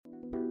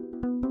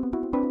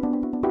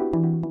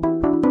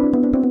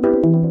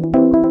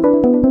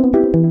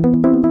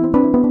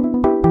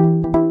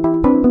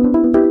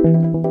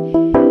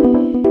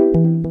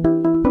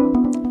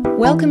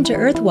Welcome to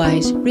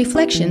Earthwise,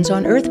 Reflections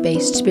on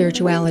Earth-Based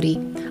Spirituality.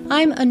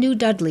 I'm Anu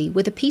Dudley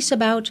with a piece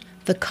about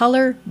the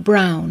color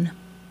brown.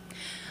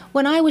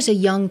 When I was a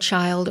young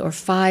child, or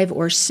 5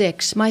 or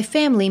 6, my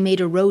family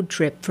made a road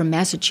trip from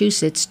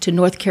Massachusetts to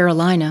North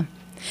Carolina.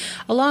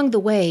 Along the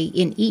way,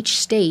 in each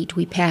state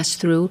we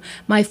passed through,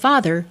 my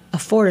father, a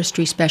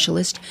forestry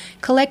specialist,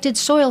 collected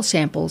soil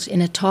samples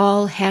in a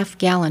tall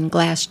half-gallon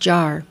glass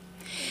jar.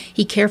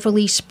 He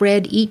carefully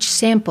spread each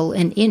sample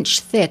an inch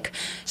thick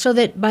so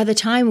that by the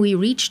time we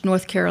reached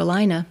North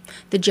Carolina,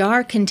 the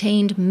jar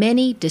contained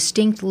many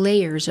distinct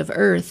layers of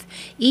earth,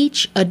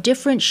 each a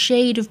different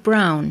shade of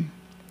brown.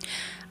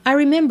 I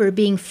remember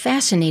being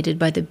fascinated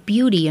by the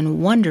beauty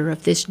and wonder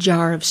of this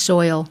jar of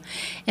soil,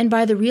 and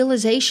by the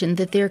realization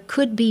that there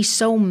could be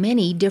so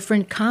many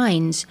different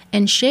kinds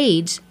and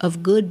shades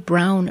of good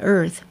brown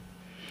earth.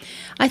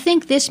 I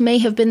think this may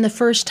have been the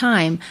first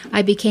time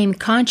I became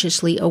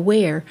consciously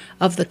aware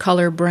of the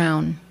color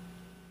brown.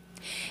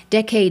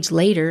 Decades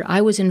later,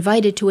 I was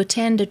invited to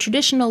attend a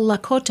traditional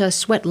Lakota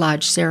sweat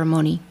lodge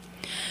ceremony.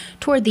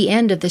 Toward the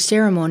end of the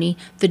ceremony,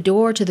 the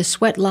door to the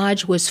sweat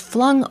lodge was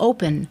flung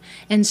open,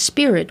 and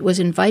Spirit was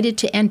invited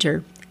to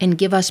enter and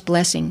give us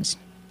blessings.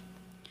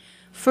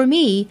 For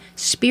me,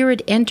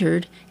 Spirit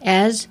entered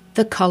as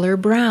the color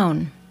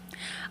brown.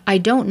 I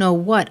don't know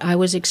what I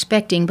was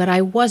expecting, but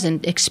I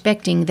wasn't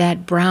expecting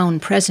that brown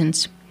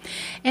presence.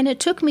 And it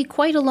took me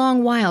quite a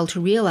long while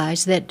to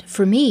realize that,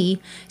 for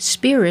me,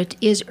 Spirit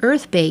is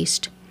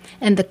earth-based,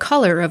 and the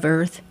color of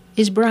earth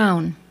is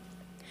brown.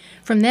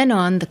 From then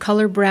on, the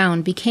color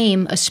brown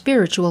became a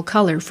spiritual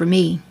color for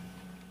me.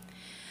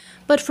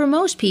 But for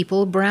most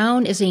people,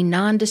 brown is a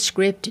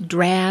nondescript,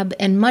 drab,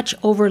 and much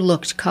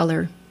overlooked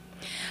color.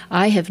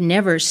 I have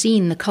never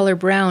seen the color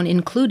brown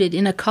included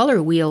in a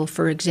color wheel,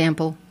 for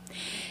example.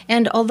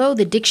 And although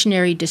the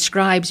dictionary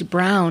describes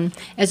brown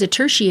as a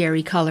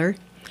tertiary color,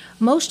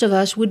 most of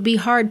us would be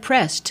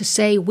hard-pressed to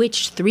say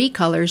which 3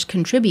 colors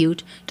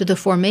contribute to the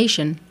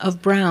formation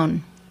of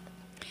brown.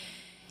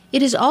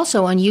 It is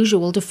also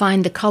unusual to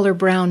find the color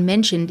brown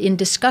mentioned in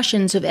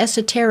discussions of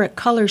esoteric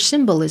color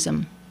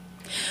symbolism.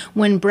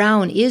 When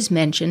brown is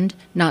mentioned,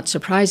 not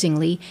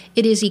surprisingly,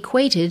 it is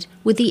equated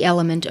with the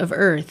element of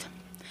earth,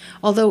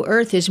 although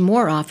earth is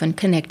more often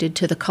connected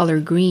to the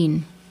color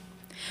green.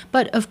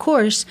 But, of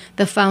course,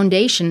 the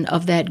foundation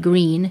of that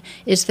green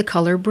is the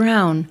color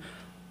brown,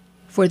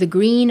 for the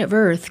green of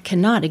earth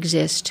cannot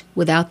exist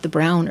without the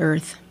brown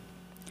earth.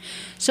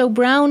 So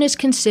brown is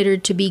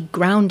considered to be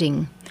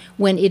grounding,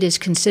 when it is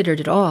considered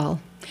at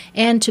all,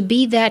 and to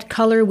be that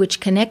color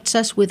which connects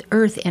us with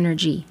earth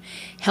energy,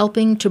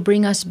 helping to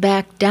bring us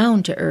back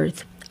down to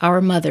earth, our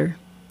mother.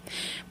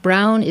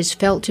 Brown is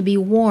felt to be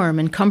warm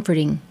and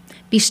comforting,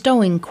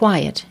 bestowing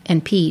quiet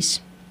and peace.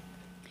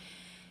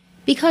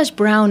 Because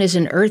brown is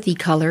an earthy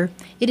color,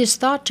 it is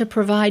thought to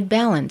provide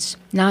balance,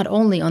 not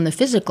only on the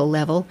physical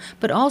level,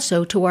 but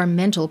also to our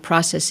mental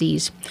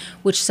processes,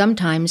 which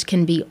sometimes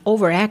can be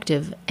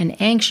overactive and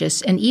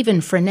anxious and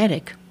even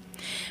frenetic.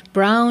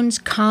 Brown's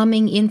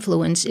calming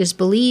influence is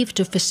believed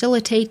to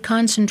facilitate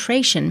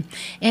concentration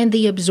and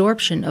the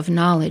absorption of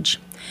knowledge,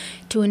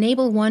 to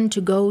enable one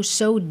to go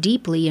so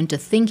deeply into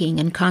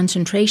thinking and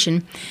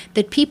concentration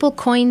that people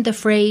coined the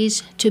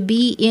phrase to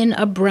be in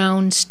a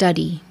brown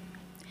study.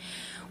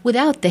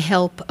 Without the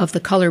help of the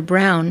color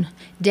brown,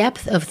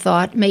 depth of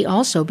thought may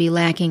also be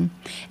lacking,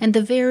 and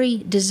the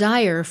very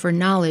desire for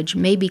knowledge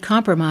may be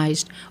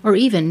compromised or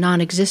even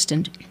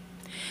non-existent.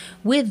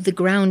 With the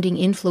grounding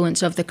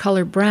influence of the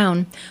color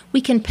brown, we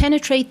can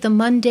penetrate the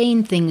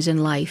mundane things in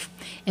life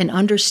and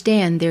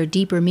understand their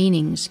deeper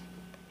meanings.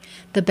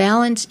 The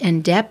balance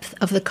and depth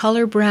of the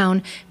color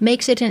brown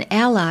makes it an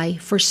ally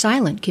for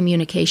silent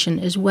communication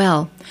as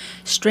well,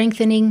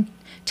 strengthening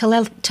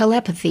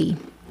telepathy,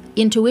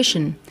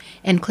 intuition,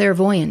 and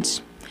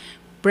clairvoyance.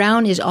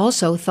 Brown is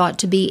also thought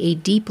to be a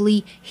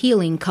deeply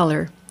healing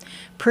color,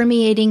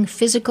 permeating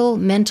physical,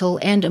 mental,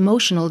 and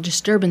emotional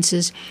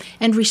disturbances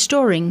and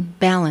restoring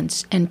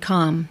balance and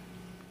calm.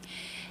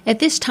 At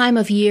this time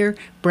of year,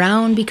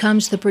 brown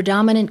becomes the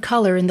predominant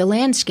color in the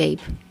landscape.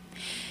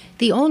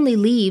 The only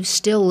leaves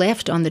still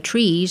left on the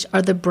trees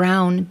are the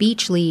brown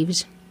beech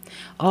leaves.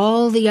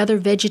 All the other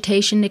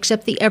vegetation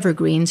except the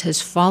evergreens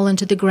has fallen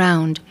to the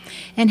ground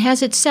and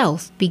has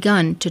itself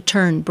begun to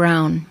turn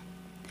brown.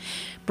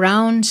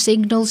 Brown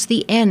signals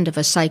the end of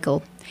a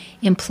cycle,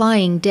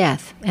 implying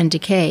death and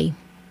decay.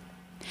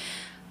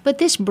 But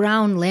this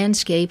brown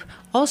landscape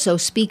also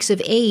speaks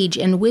of age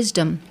and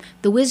wisdom,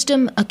 the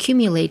wisdom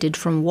accumulated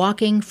from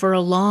walking for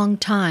a long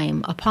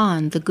time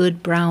upon the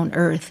good brown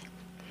earth.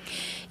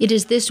 It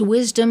is this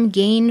wisdom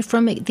gained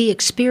from the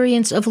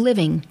experience of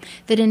living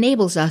that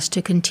enables us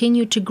to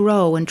continue to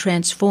grow and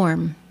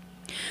transform.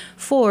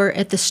 For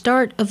at the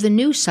start of the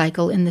new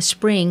cycle in the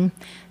spring,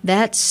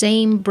 that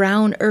same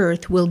brown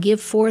earth will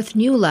give forth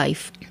new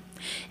life,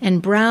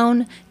 and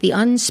brown, the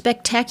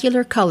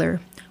unspectacular color,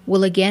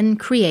 will again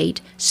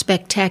create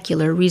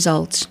spectacular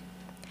results.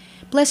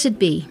 Blessed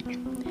be.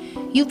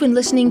 You've been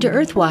listening to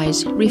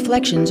Earthwise,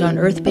 Reflections on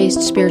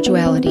Earth-Based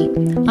Spirituality.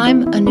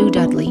 I'm Anu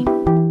Dudley.